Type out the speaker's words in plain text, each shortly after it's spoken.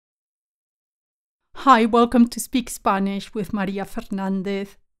Hi, welcome to Speak Spanish with Maria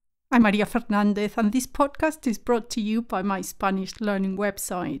Fernandez. I'm Maria Fernandez, and this podcast is brought to you by my Spanish learning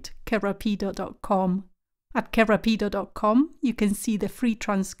website, querapido.com. At querapido.com, you can see the free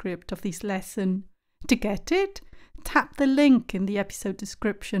transcript of this lesson. To get it, tap the link in the episode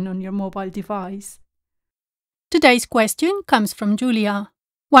description on your mobile device. Today's question comes from Julia,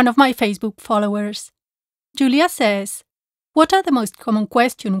 one of my Facebook followers. Julia says, "What are the most common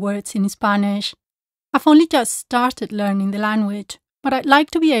question words in Spanish? I've only just started learning the language, but I'd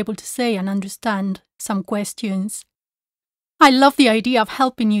like to be able to say and understand some questions. I love the idea of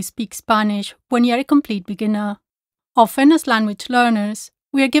helping you speak Spanish when you're a complete beginner. Often as language learners,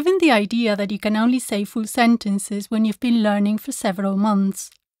 we are given the idea that you can only say full sentences when you've been learning for several months.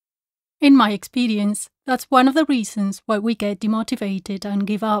 In my experience, that's one of the reasons why we get demotivated and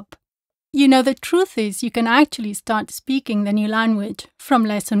give up. You know, the truth is you can actually start speaking the new language from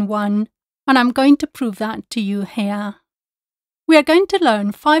lesson 1, and I'm going to prove that to you here. We are going to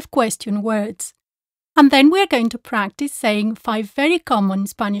learn 5 question words, and then we are going to practice saying 5 very common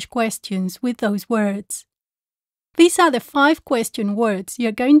Spanish questions with those words. These are the 5 question words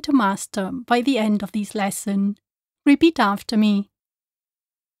you're going to master by the end of this lesson. Repeat after me.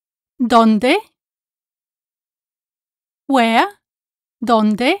 ¿Dónde? Where?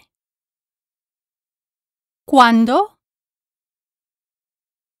 ¿Dónde? ¿Cuándo?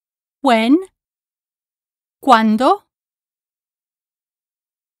 When? ¿Cuándo?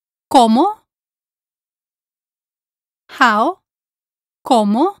 ¿Cómo? How?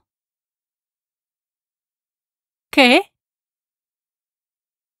 ¿Cómo? ¿Qué?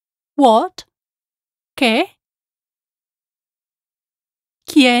 What? ¿Qué?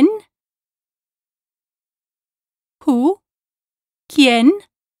 ¿Quién? Who? ¿Quién?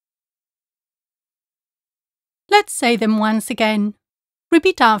 Let's say them once again.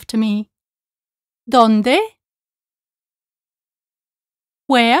 Repeat after me. ¿Dónde?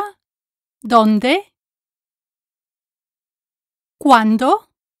 Where? ¿Dónde? ¿Cuándo?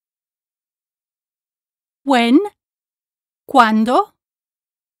 When? ¿Cuándo?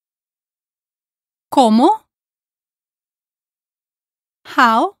 ¿Cómo?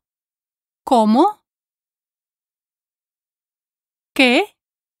 How? ¿Cómo? ¿Qué?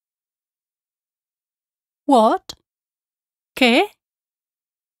 What? ¿Qué?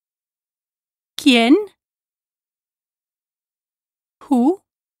 ¿Quién? Who?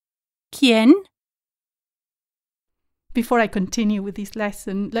 ¿Quién? Before I continue with this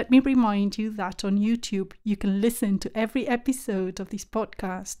lesson, let me remind you that on YouTube you can listen to every episode of this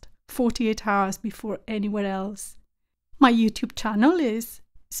podcast 48 hours before anywhere else. My YouTube channel is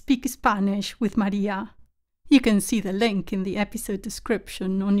Speak Spanish with Maria. You can see the link in the episode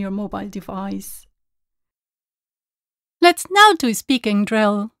description on your mobile device. Let's now do a speaking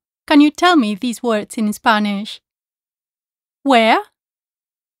drill. Can you tell me these words in Spanish? Where?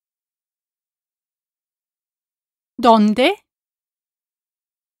 ¿Dónde?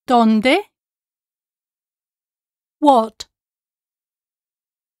 ¿Dónde? What?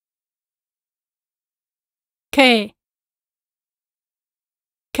 ¿Qué?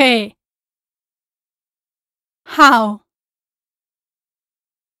 ¿Qué? How?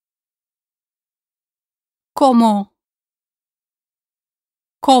 ¿Cómo?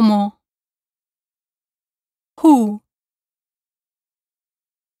 ¿Cómo? Who?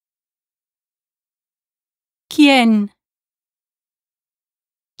 ¿Quién?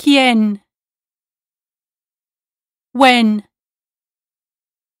 ¿Quién? When?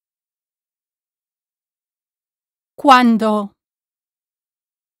 ¿Cuándo?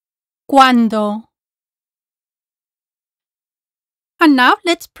 ¿Cuándo? And now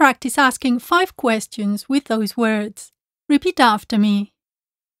let's practice asking 5 questions with those words. Repeat after me.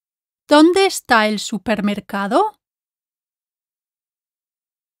 ¿Dónde está el supermercado?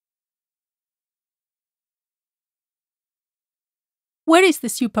 Where is the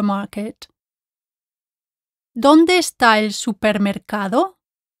supermarket? ¿Dónde está el supermercado?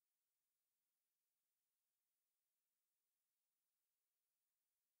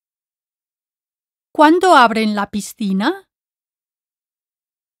 ¿Cuándo abren la piscina?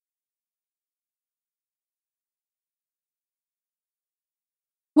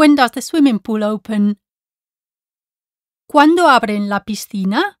 When does the swimming pool open? ¿Cuándo abren la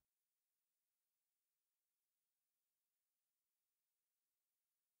piscina?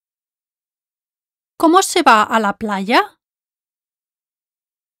 ¿Cómo se va a la playa?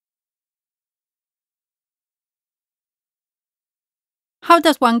 How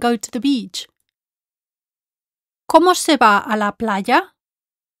does one go to the beach? ¿Cómo se va a la playa?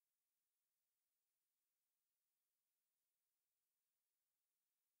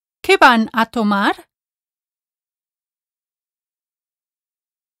 ¿Qué van a tomar?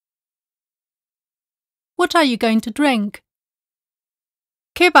 What are you going to drink?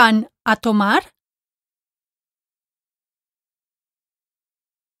 ¿Qué van a tomar?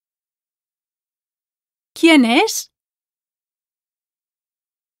 ¿Quién es?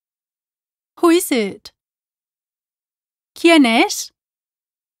 Who is it? ¿Quién es?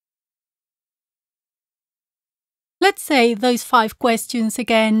 Let's say those 5 questions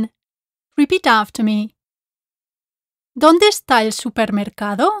again. Repeat after me. ¿Dónde está el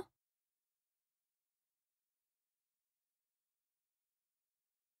supermercado?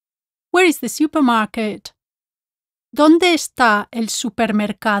 Where is the supermarket? ¿Dónde está el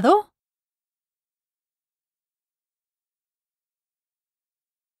supermercado?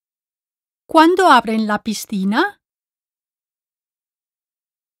 ¿Cuándo abren la piscina?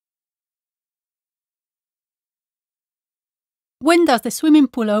 When does the swimming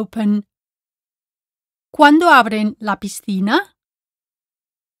pool open? ¿Cuándo abren la piscina?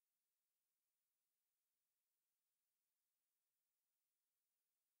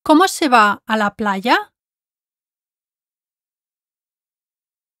 ¿Cómo se va a la playa?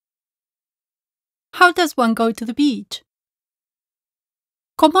 How does one go to the beach?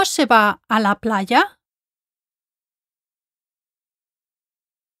 ¿Cómo se va a la playa?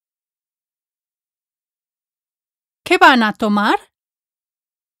 ¿Qué van a tomar?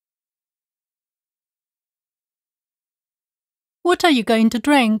 What are you going to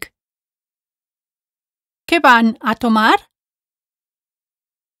drink? ¿Qué van a tomar?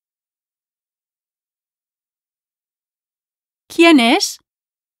 ¿Quién es?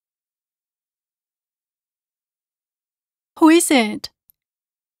 Who is it?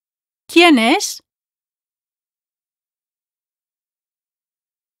 ¿Quién es?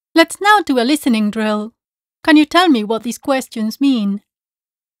 Let's now do a listening drill. Can you tell me what these questions mean?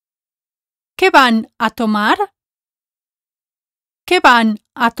 ¿Qué van a tomar? ¿Qué van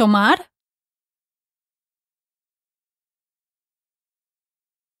a tomar?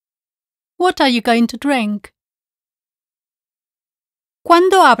 What are you going to drink?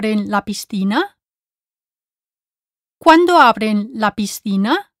 ¿Cuándo abren la piscina? ¿Cuándo abren la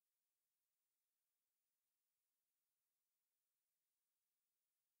piscina?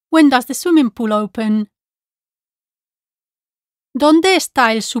 When does the swimming pool open? ¿Dónde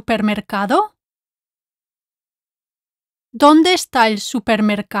está el supermercado? ¿Dónde está el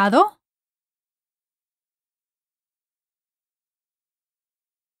supermercado?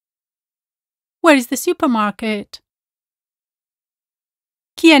 Where is the supermarket?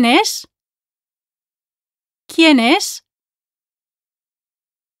 ¿Quién es? ¿Quién es?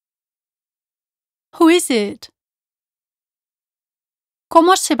 Who is it?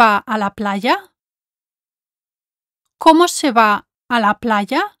 ¿Cómo se va a la playa? ¿Cómo se va a la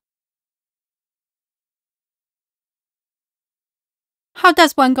playa? How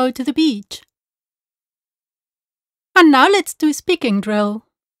does one go to the beach? And now let's do a speaking drill.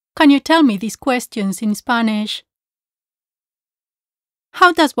 Can you tell me these questions in Spanish?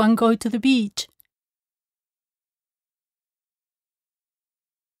 How does one go to the beach?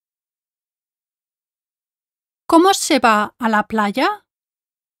 ¿Cómo se va a la playa?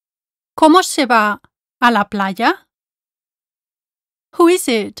 ¿Cómo se va a la playa? Who is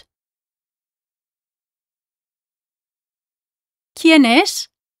it? ¿Quién es?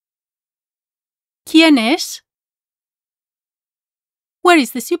 ¿Quién es? Where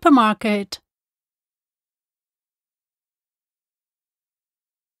is the supermarket?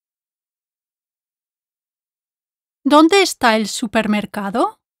 ¿Dónde está el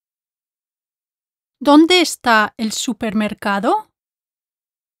supermercado? ¿Dónde está el supermercado?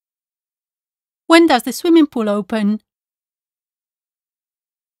 When does the swimming pool open?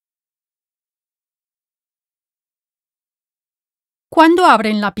 ¿Cuándo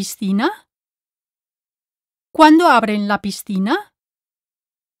abren la piscina? ¿Cuándo abren la piscina?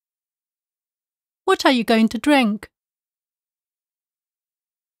 What are you going to drink?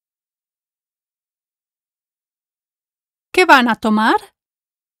 ¿Qué van a tomar?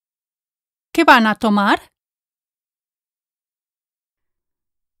 ¿Qué van a tomar?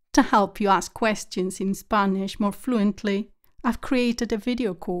 To help you ask questions in Spanish more fluently, I've created a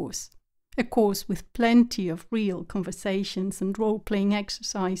video course. A course with plenty of real conversations and role-playing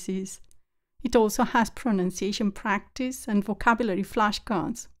exercises. It also has pronunciation practice and vocabulary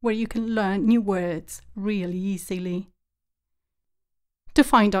flashcards where you can learn new words really easily. To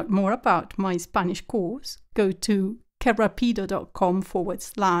find out more about my Spanish course, go to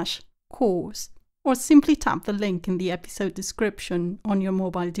querapido.com/course or simply tap the link in the episode description on your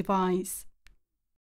mobile device.